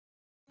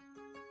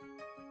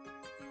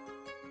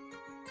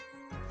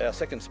Our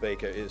second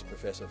speaker is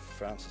Professor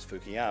Francis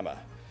Fukuyama.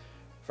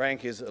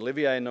 Frank is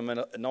Olivier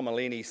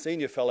Nomellini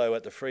Senior Fellow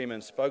at the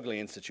Freeman Spogli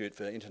Institute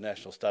for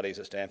International Studies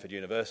at Stanford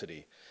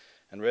University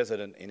and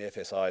resident in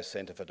FSI's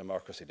Centre for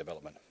Democracy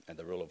Development and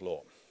the Rule of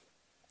Law.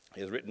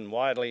 He has written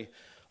widely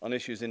on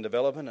issues in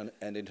development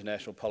and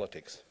international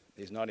politics.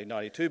 His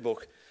 1992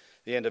 book,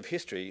 The End of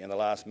History and the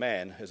Last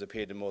Man, has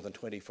appeared in more than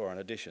 20 foreign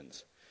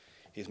editions.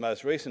 His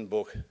most recent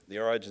book, The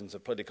Origins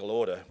of Political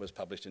Order, was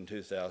published in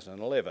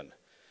 2011.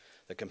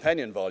 The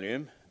companion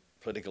volume,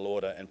 Political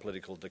Order and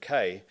Political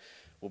Decay,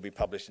 will be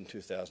published in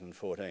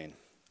 2014.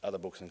 Other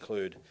books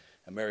include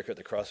America at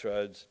the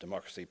Crossroads,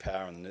 Democracy,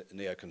 Power and the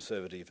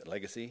Neoconservative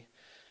Legacy,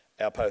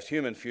 Our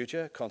Post-Human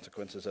Future,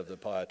 Consequences of the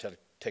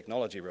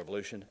Biotechnology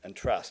Revolution, and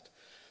Trust,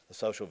 the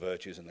Social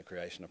Virtues and the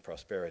Creation of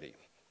Prosperity.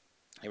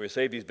 He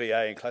received his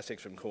BA in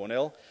Classics from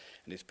Cornell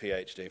and his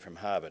PhD from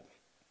Harvard.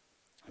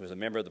 He was a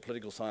member of the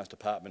Political Science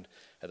Department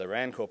at the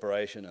RAND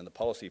Corporation and the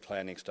Policy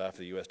Planning Staff of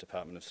the US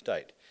Department of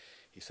State.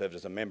 He served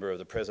as a member of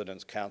the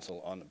President's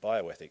Council on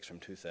Bioethics from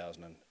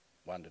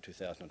 2001 to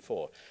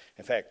 2004.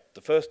 In fact,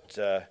 the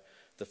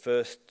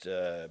first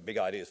Big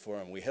Ideas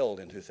Forum we held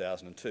in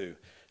 2002,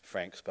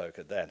 Frank spoke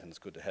at that, and it's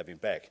good to have him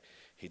back.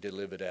 He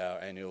delivered our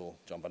annual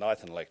John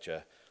Bonython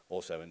lecture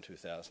also in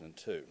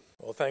 2002.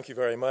 Well, thank you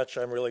very much.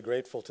 I'm really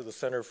grateful to the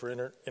Center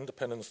for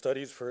Independent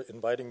Studies for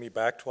inviting me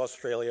back to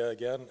Australia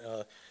again.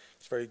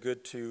 It's very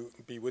good to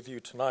be with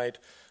you tonight.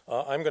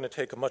 I'm going to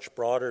take a much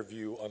broader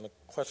view on the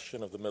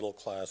question of the middle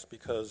class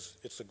because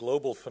it's a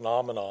global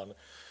phenomenon,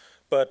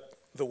 but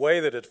the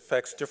way that it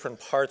affects different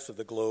parts of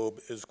the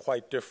globe is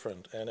quite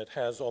different, and it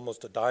has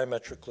almost a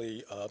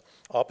diametrically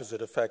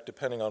opposite effect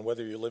depending on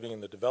whether you're living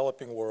in the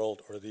developing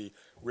world or the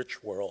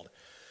rich world.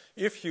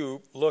 If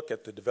you look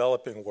at the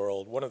developing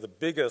world, one of the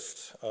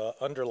biggest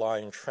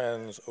underlying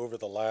trends over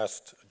the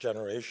last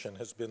generation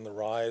has been the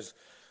rise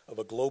of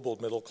a global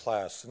middle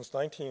class. Since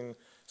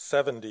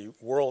 1970,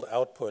 world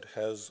output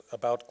has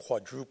about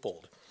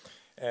quadrupled.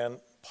 And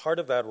part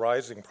of that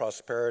rising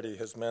prosperity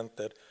has meant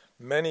that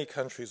many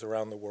countries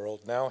around the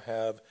world now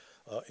have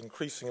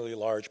increasingly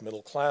large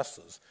middle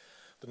classes.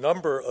 The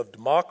number of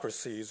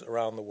democracies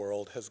around the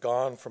world has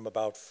gone from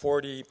about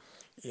 40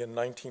 in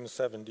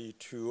 1970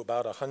 to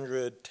about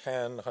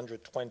 110,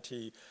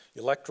 120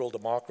 electoral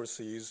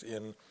democracies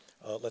in,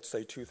 let's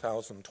say,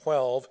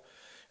 2012.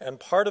 And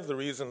part of the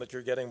reason that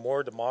you're getting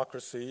more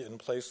democracy in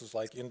places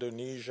like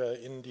Indonesia,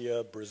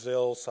 India,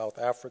 Brazil, South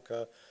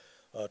Africa,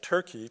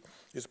 Turkey,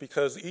 is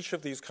because each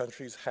of these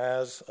countries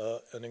has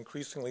an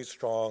increasingly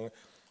strong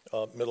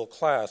middle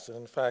class. And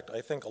in fact, I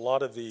think a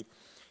lot of the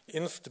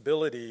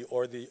instability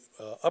or the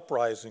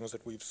uprisings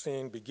that we've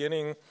seen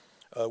beginning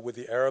with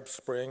the Arab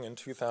Spring in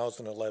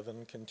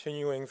 2011,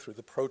 continuing through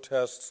the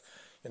protests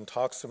in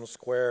Taksim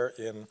Square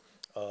in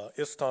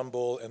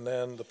Istanbul, and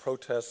then the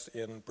protests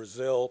in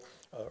Brazil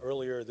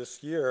earlier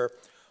this year,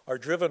 are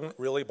driven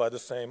really by the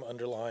same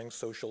underlying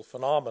social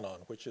phenomenon,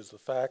 which is the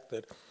fact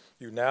that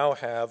you now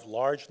have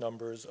large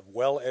numbers of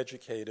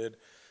well-educated,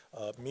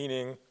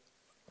 meaning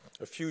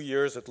a few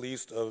years at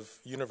least of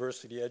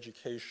university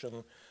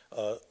education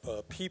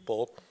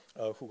people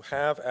who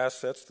have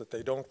assets that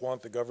they don't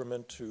want the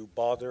government to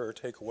bother or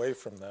take away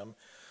from them,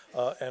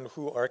 and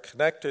who are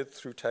connected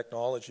through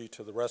technology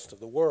to the rest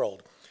of the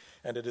world.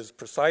 And it is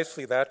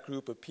precisely that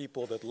group of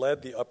people that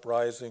led the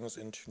uprisings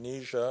in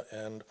Tunisia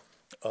and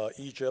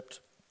Egypt,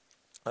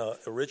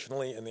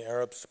 originally in the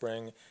Arab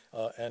Spring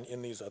and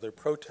in these other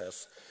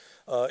protests.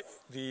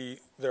 There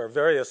are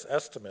various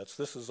estimates.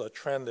 This is a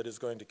trend that is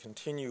going to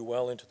continue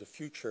well into the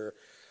future.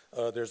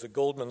 There's a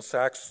Goldman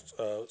Sachs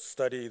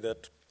study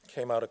that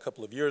came out a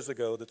couple of years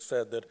ago that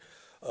said that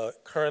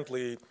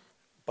currently,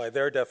 by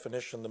their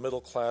definition, the middle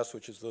class,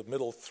 which is the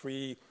middle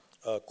three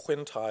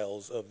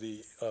quintiles of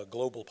the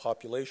global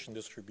population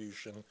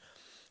distribution,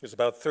 is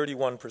about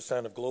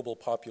 31% of global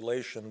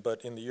population,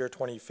 but in the year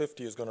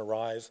 2050 is going to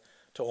rise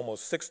to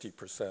almost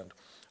 60%.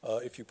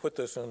 If you put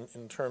this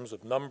in terms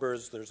of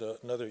numbers, there's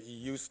another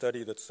EU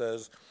study that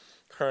says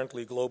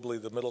currently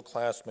globally the middle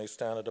class may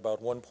stand at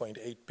about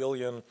 1.8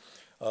 billion,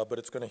 but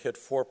it's going to hit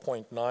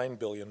 4.9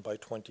 billion by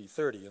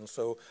 2030. And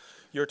so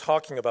you're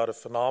talking about a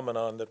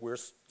phenomenon that we're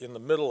in the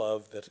middle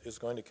of that is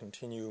going to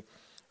continue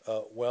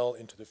well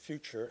into the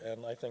future,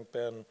 and I think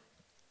Ben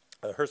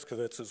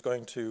Herscovitch is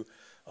going to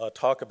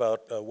talk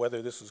about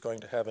whether this is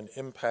going to have an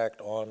impact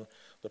on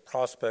the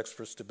prospects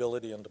for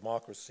stability and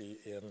democracy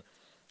in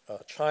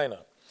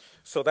China.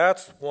 So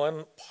that's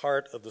one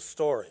part of the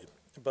story,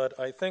 but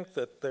I think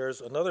that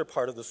there's another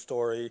part of the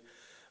story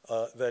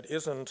that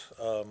isn't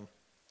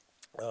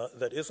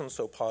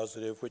so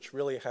positive, which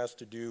really has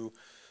to do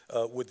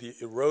with the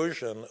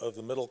erosion of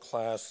the middle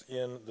class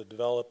in the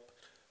developed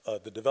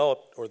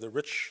or the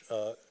rich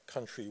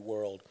country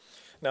world.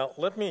 Now,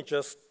 let me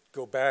just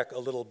go back a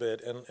little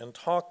bit and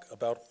talk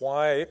about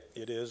why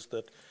it is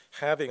that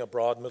having a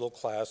broad middle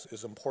class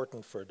is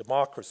important for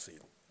democracy.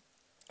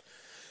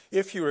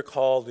 If you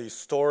recall the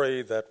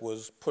story that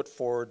was put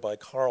forward by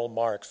Karl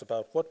Marx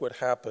about what would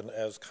happen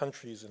as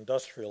countries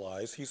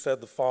industrialize, he said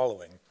the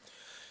following: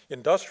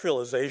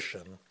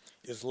 industrialization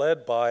is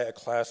led by a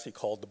class he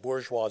called the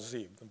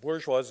bourgeoisie. The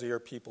bourgeoisie are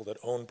people that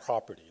own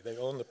property. They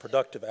own the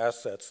productive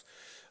assets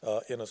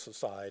in a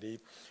society.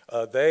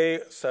 They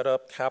set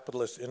up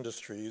capitalist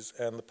industries,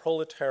 and the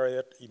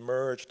proletariat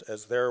emerged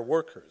as their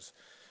workers.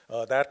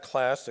 That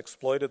class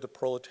exploited the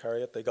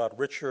proletariat. They got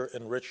richer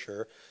and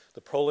richer. The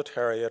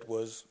proletariat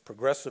was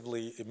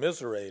progressively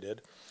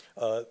immiserated.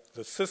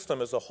 The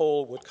system as a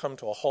whole would come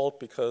to a halt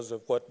because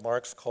of what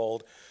Marx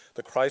called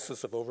the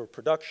crisis of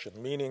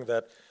overproduction, meaning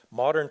that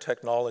modern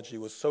technology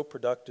was so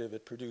productive,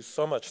 it produced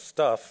so much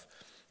stuff,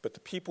 but the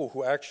people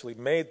who actually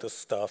made the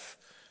stuff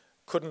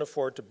couldn't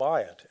afford to buy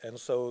it, and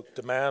so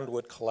demand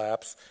would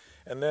collapse,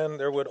 and then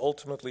there would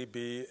ultimately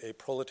be a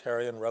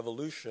proletarian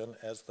revolution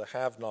as the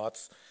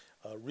have-nots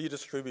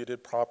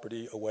redistributed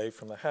property away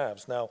from the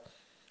haves. Now,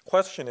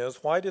 question is,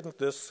 why didn't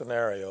this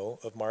scenario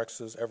of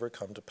Marx's ever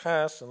come to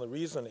pass? And the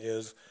reason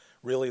is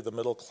really the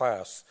middle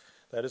class.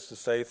 That is to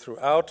say,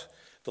 throughout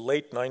the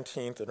late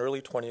 19th and early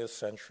 20th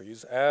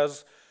centuries,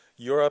 as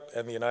Europe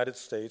and the United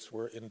States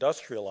were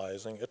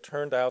industrializing, it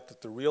turned out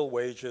that the real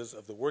wages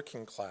of the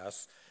working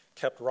class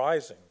kept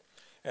rising.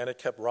 And it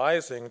kept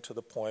rising to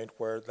the point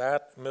where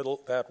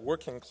that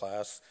working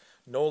class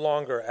no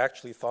longer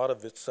actually thought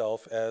of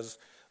itself as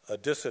a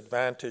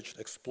disadvantaged,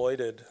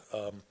 exploited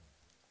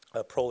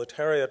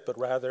proletariat, but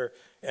rather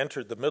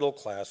entered the middle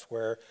class,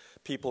 where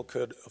people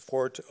could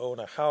afford to own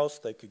a house,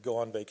 they could go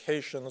on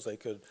vacations, they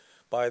could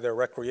buy their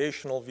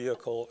recreational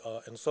vehicle,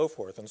 and so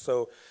forth. And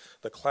so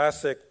the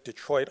classic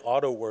Detroit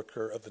auto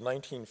worker of the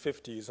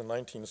 1950s and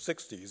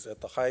 1960s,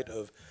 at the height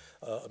of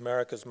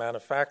America's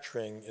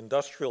manufacturing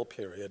industrial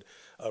period,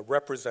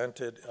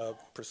 represented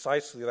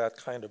precisely that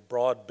kind of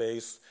broad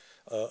base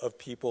of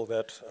people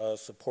that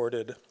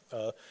supported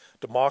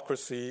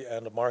democracy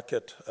and a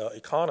market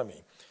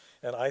economy.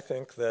 And I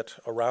think that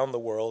around the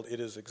world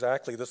it is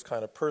exactly this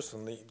kind of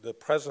person, the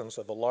presence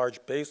of a large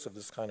base of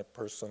this kind of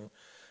person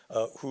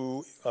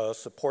who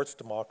supports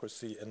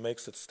democracy and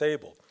makes it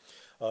stable.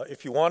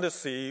 If you want to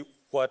see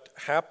what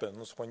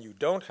happens when you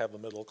don't have a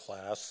middle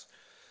class,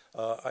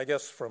 I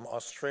guess from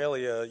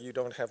Australia you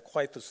don't have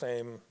quite the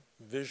same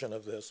vision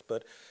of this,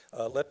 but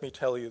let me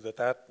tell you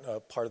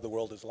that part of the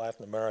world is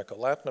Latin America.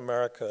 Latin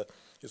America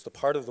is the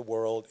part of the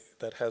world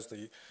that has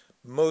the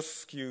most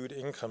skewed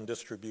income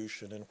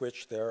distribution, in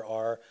which there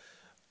are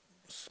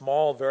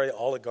small, very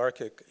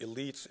oligarchic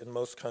elites in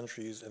most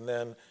countries, and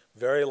then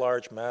very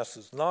large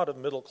masses, not of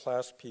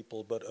middle-class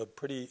people, but of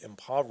pretty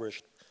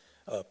impoverished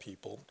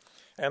people.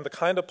 And the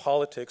kind of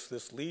politics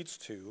this leads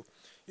to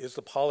is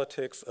the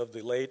politics of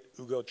the late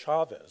Hugo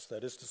Chavez.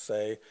 That is to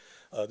say,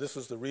 this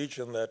is the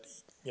region that,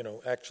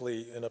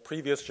 actually in a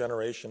previous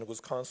generation, it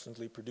was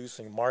constantly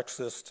producing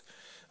Marxist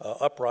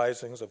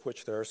uprisings, of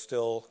which there are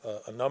still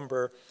a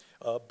number.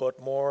 But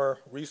more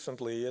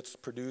recently, it's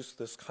produced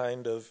this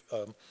kind of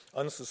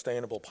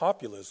unsustainable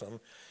populism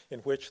in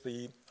which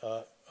the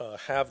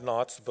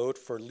have-nots vote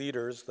for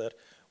leaders that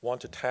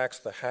want to tax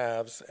the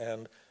haves,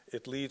 and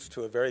it leads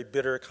to a very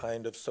bitter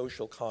kind of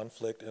social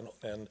conflict,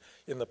 and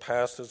in the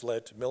past has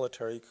led to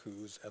military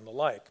coups and the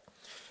like.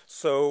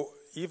 So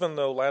even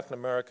though Latin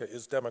America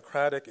is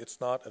democratic,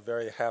 it's not a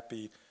very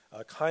happy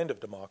kind of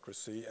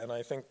democracy, and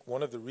I think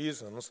one of the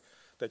reasons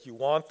that you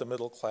want the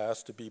middle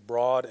class to be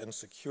broad and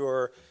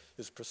secure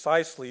is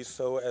precisely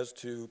so as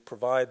to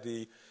provide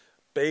the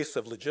base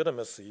of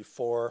legitimacy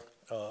for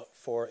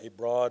a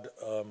broad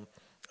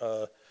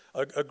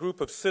a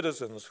group of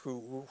citizens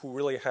who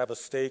really have a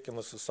stake in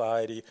the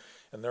society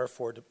and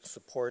therefore to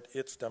support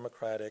its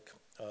democratic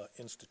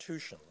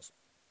institutions.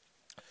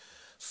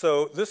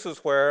 So this is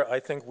where I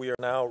think we are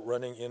now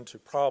running into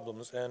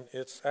problems, and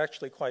it's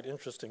actually quite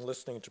interesting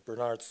listening to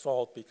Bernard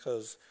Salt,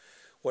 because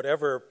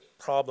whatever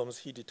problems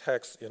he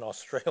detects in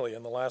Australia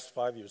in the last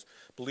 5 years,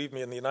 believe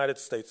me, in the United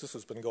States, this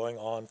has been going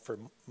on for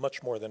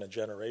much more than a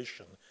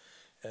generation.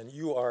 And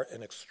you are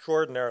an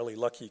extraordinarily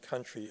lucky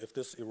country if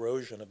this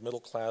erosion of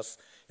middle-class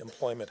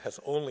employment has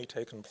only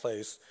taken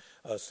place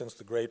since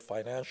the great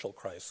financial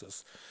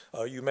crisis.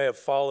 You may have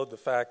followed the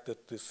fact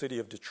that the city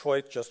of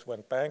Detroit just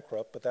went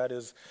bankrupt, but that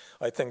is,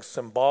 I think,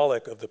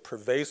 symbolic of the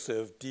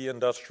pervasive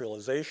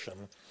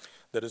deindustrialization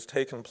that has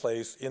taken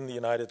place in the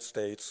United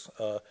States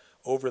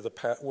over the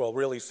past, well,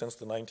 really since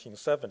the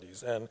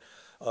 1970s. And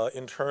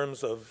in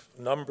terms of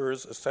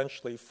numbers,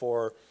 essentially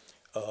for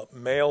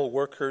male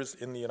workers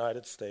in the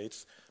United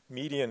States,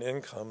 median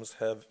incomes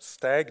have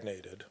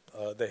stagnated.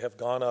 They have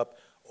gone up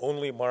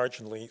only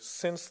marginally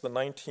since the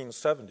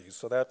 1970s.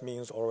 So that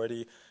means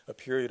already a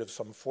period of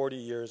some 40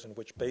 years in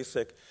which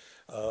basic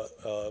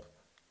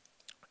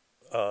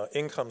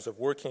incomes of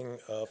working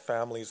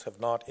families have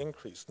not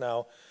increased.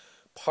 Now,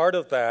 part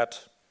of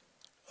that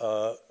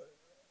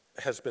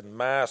has been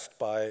masked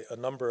by a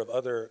number of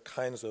other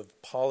kinds of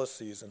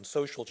policies and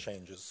social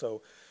changes.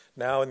 So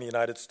now in the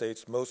United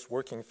States, most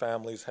working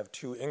families have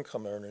two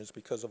income earners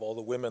because of all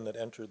the women that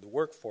entered the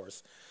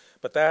workforce.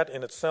 But that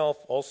in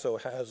itself also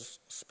has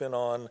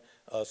spin-on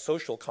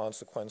social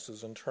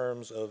consequences in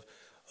terms of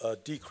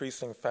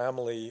decreasing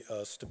family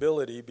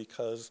stability,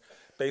 because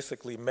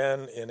basically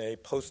men in a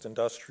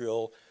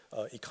post-industrial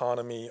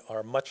economy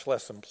are much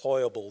less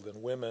employable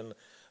than women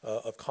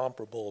of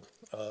comparable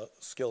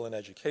skill and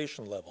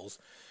education levels.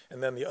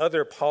 And then the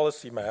other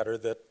policy matter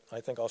that I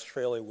think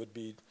Australia would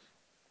be,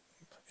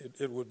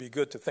 it would be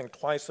good to think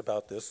twice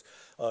about this,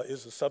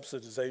 is the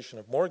subsidization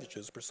of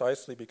mortgages,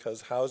 precisely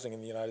because housing in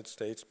the United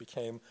States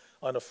became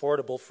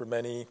unaffordable for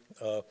many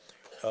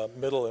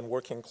middle and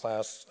working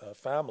class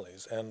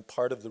families. And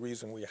part of the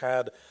reason we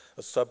had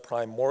a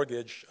subprime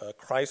mortgage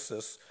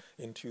crisis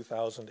in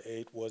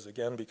 2008 was,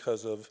 again,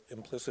 because of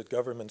implicit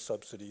government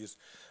subsidies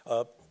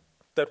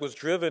that was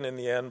driven in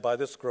the end by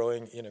this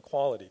growing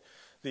inequality.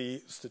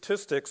 The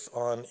statistics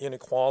on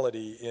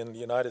inequality in the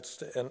United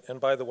States, and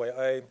by the way,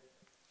 I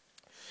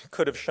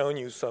could have shown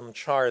you some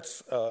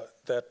charts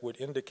that would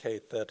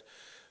indicate that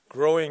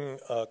growing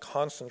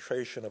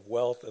concentration of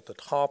wealth at the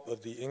top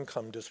of the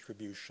income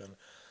distribution,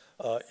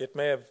 it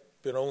may have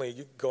been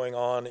only going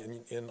on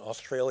in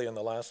Australia in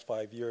the last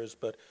 5 years,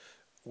 but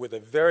with a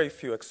very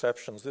few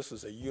exceptions, this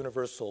is a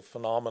universal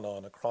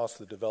phenomenon across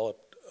the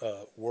developed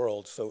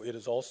world. So it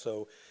is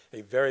also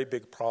a very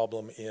big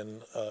problem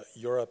in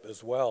Europe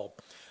as well.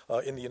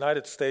 In the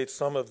United States,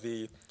 some of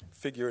the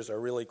figures are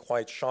really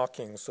quite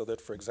shocking, so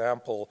that, for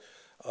example,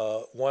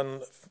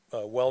 one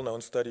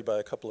well-known study by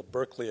a couple of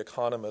Berkeley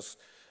economists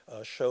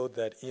showed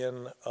that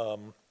in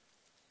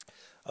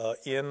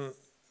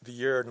the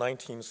year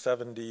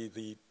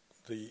 1970,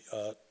 the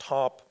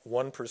top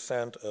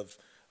 1% of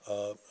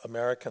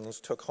Americans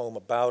took home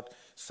about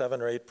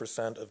 7 or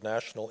 8% of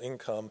national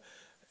income.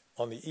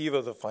 On the eve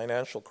of the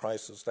financial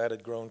crisis, that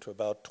had grown to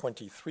about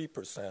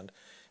 23%.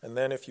 And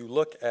then if you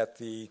look at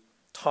the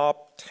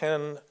top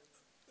 10%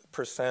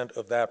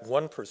 of that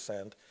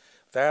 1%,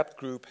 that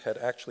group had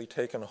actually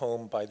taken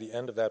home, by the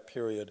end of that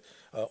period,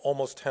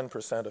 almost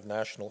 10% of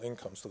national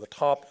income. So the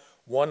top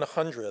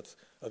 100th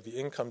of the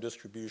income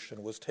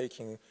distribution was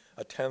taking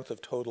a tenth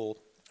of total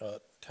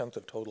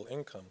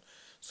income.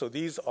 So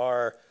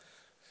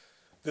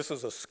this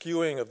is a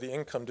skewing of the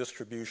income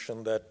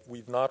distribution that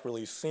we've not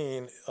really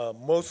seen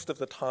most of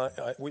the time.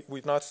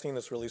 We've not seen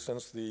this really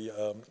since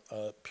the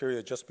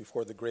period just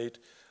before the Great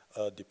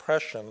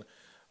Depression.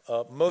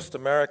 Most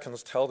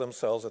Americans tell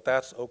themselves that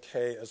that's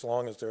okay as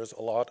long as there's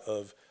a lot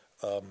of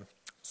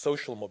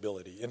social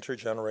mobility,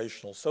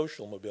 intergenerational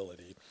social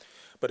mobility.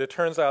 But it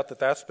turns out that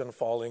that's been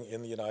falling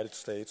in the United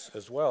States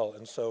as well.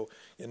 And so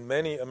in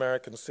many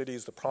American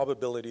cities, the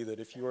probability that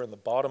if you are in the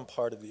bottom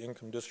part of the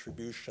income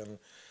distribution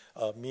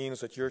means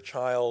that your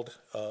child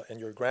and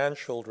your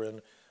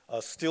grandchildren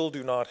still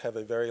do not have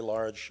a very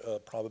large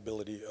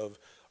probability of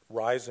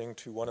rising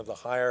to one of the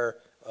higher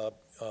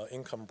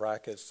income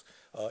brackets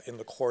in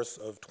the course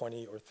of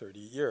 20 or 30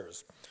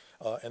 years.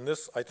 And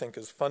this, I think,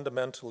 is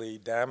fundamentally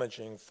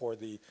damaging for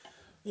the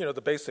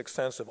basic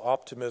sense of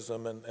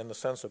optimism and the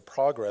sense of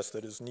progress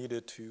that is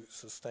needed to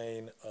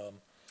sustain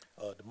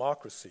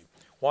democracy.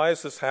 Why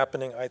is this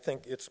happening? I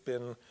think it's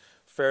been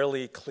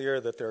fairly clear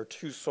that there are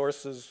two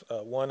sources.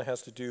 One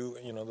has to do,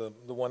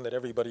 the one that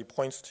everybody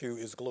points to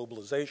is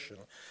globalization.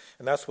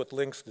 And that's what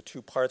links the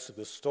two parts of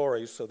this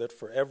story, so that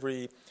for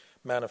every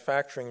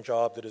manufacturing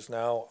job that is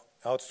now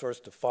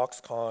outsourced to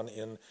Foxconn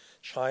in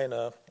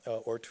China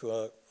or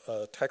to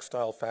a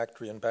textile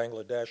factory in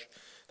Bangladesh,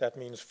 that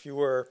means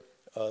fewer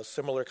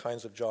similar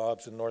kinds of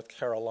jobs in North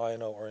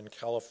Carolina or in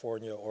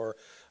California or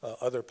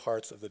other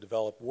parts of the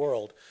developed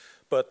world.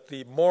 But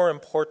the more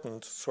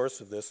important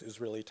source of this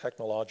is really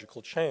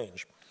technological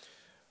change.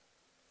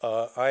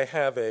 I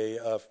have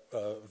a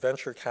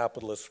venture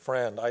capitalist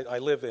friend. I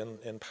live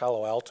in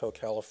Palo Alto,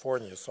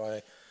 California, so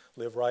I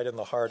live right in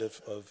the heart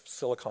of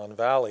Silicon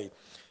Valley.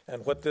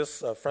 And what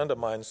this friend of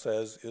mine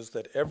says is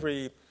that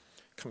every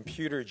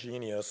computer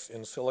genius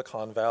in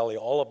Silicon Valley,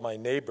 all of my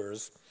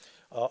neighbors,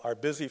 are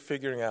busy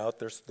figuring out,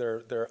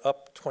 they're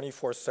up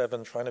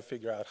 24/7 trying to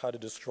figure out how to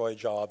destroy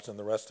jobs in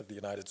the rest of the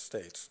United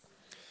States.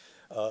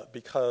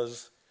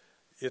 Because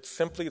it's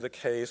simply the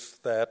case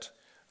that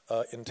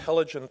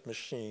intelligent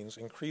machines,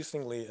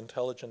 increasingly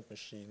intelligent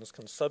machines,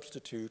 can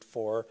substitute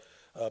for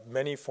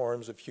many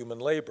forms of human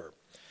labor.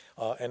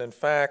 And in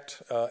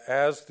fact,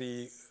 as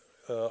the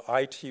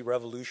IT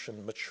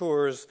revolution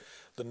matures,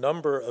 the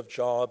number of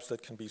jobs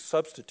that can be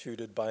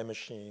substituted by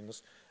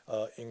machines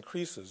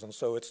increases. And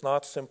so it's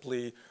not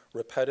simply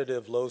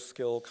repetitive,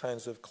 low-skill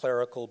kinds of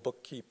clerical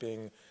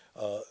bookkeeping,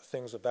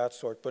 things of that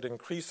sort, but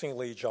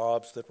increasingly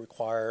jobs that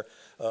require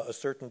a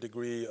certain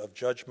degree of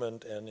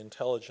judgment and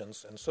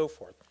intelligence and so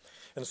forth.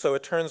 And so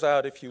it turns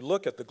out if you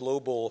look at the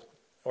global,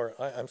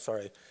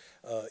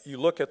 you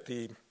look at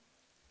the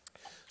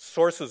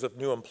sources of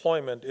new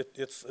employment,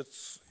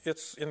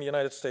 it's in the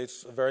United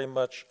States very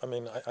much,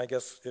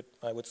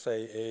 I would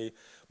say a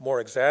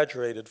more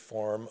exaggerated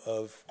form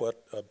of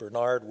what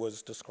Bernard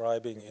was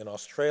describing in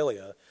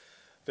Australia.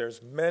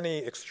 There's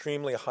many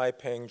extremely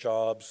high-paying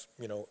jobs,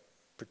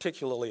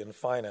 particularly in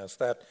finance.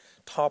 That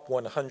top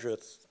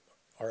 100th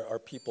are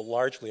people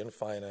largely in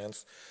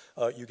finance.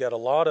 You get a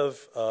lot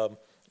of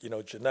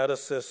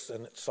geneticists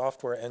and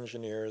software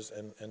engineers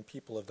and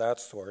people of that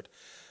sort.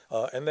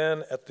 And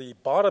then at the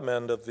bottom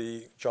end of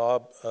the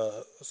job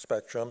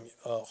spectrum,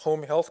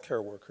 home health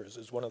care workers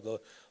is one of the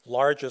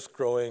largest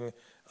growing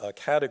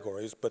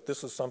categories, but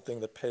this is something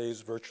that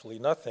pays virtually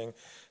nothing,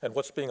 and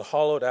what's being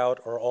hollowed out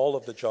are all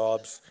of the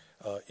jobs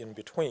in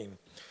between.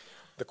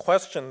 The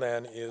question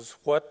then is,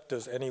 what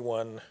does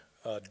anyone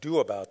do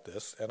about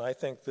this? And I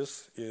think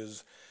this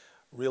is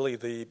really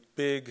the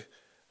big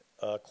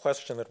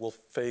question that will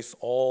face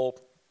all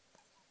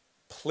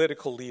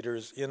political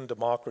leaders in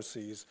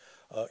democracies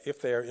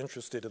if they are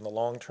interested in the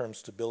long-term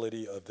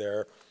stability of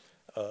their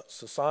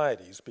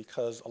societies,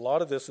 because a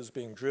lot of this is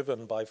being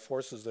driven by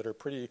forces that are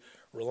pretty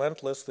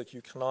relentless, that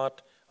you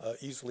cannot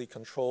easily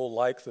control,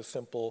 like the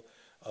simple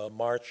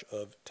march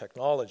of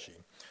technology.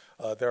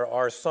 There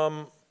are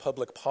some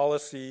public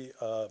policy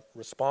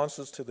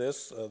responses to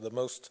this. The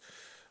most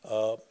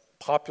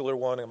popular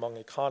one among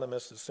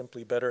economists is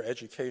simply better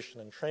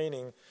education and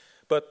training.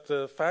 But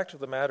the fact of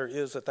the matter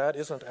is that that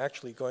isn't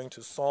actually going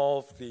to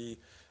solve the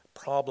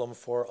problem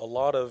for a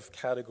lot of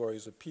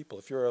categories of people.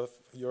 If you're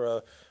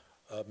a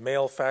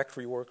male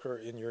factory worker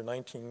in your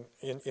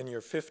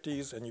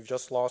 50s and you've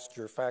just lost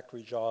your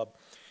factory job,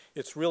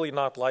 it's really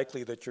not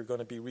likely that you're going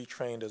to be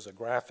retrained as a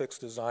graphics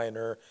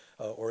designer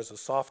or as a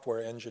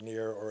software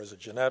engineer or as a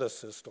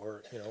geneticist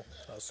or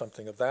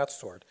something of that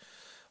sort.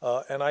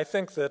 And I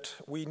think that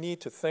we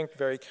need to think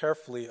very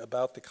carefully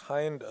about the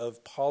kind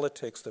of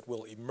politics that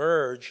will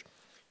emerge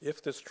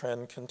if this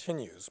trend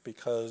continues,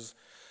 because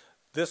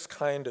this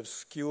kind of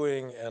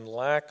skewing and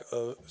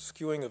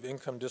skewing of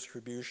income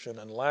distribution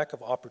and lack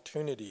of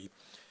opportunity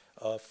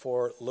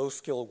for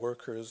low-skilled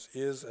workers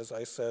is, as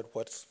I said,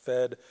 what's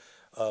fed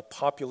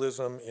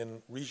populism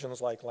in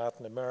regions like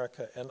Latin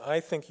America. And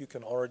I think you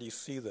can already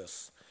see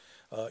this.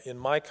 In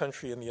my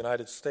country, in the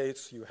United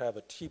States, you have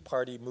a Tea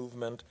Party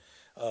movement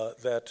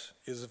that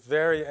is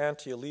very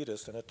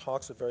anti-elitist, and it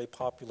talks a very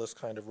populist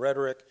kind of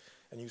rhetoric.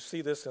 And you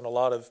see this in a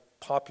lot of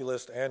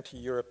populist,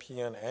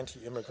 anti-European,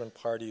 anti-immigrant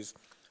parties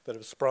that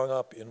have sprung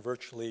up in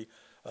virtually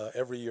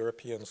every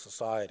European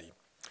society.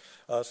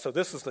 So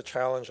this is the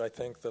challenge, I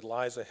think, that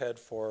lies ahead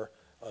for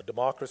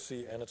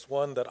democracy, and it's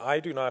one that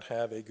I do not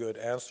have a good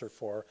answer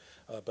for,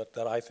 but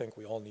that I think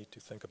we all need to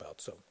think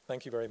about. So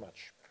thank you very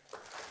much.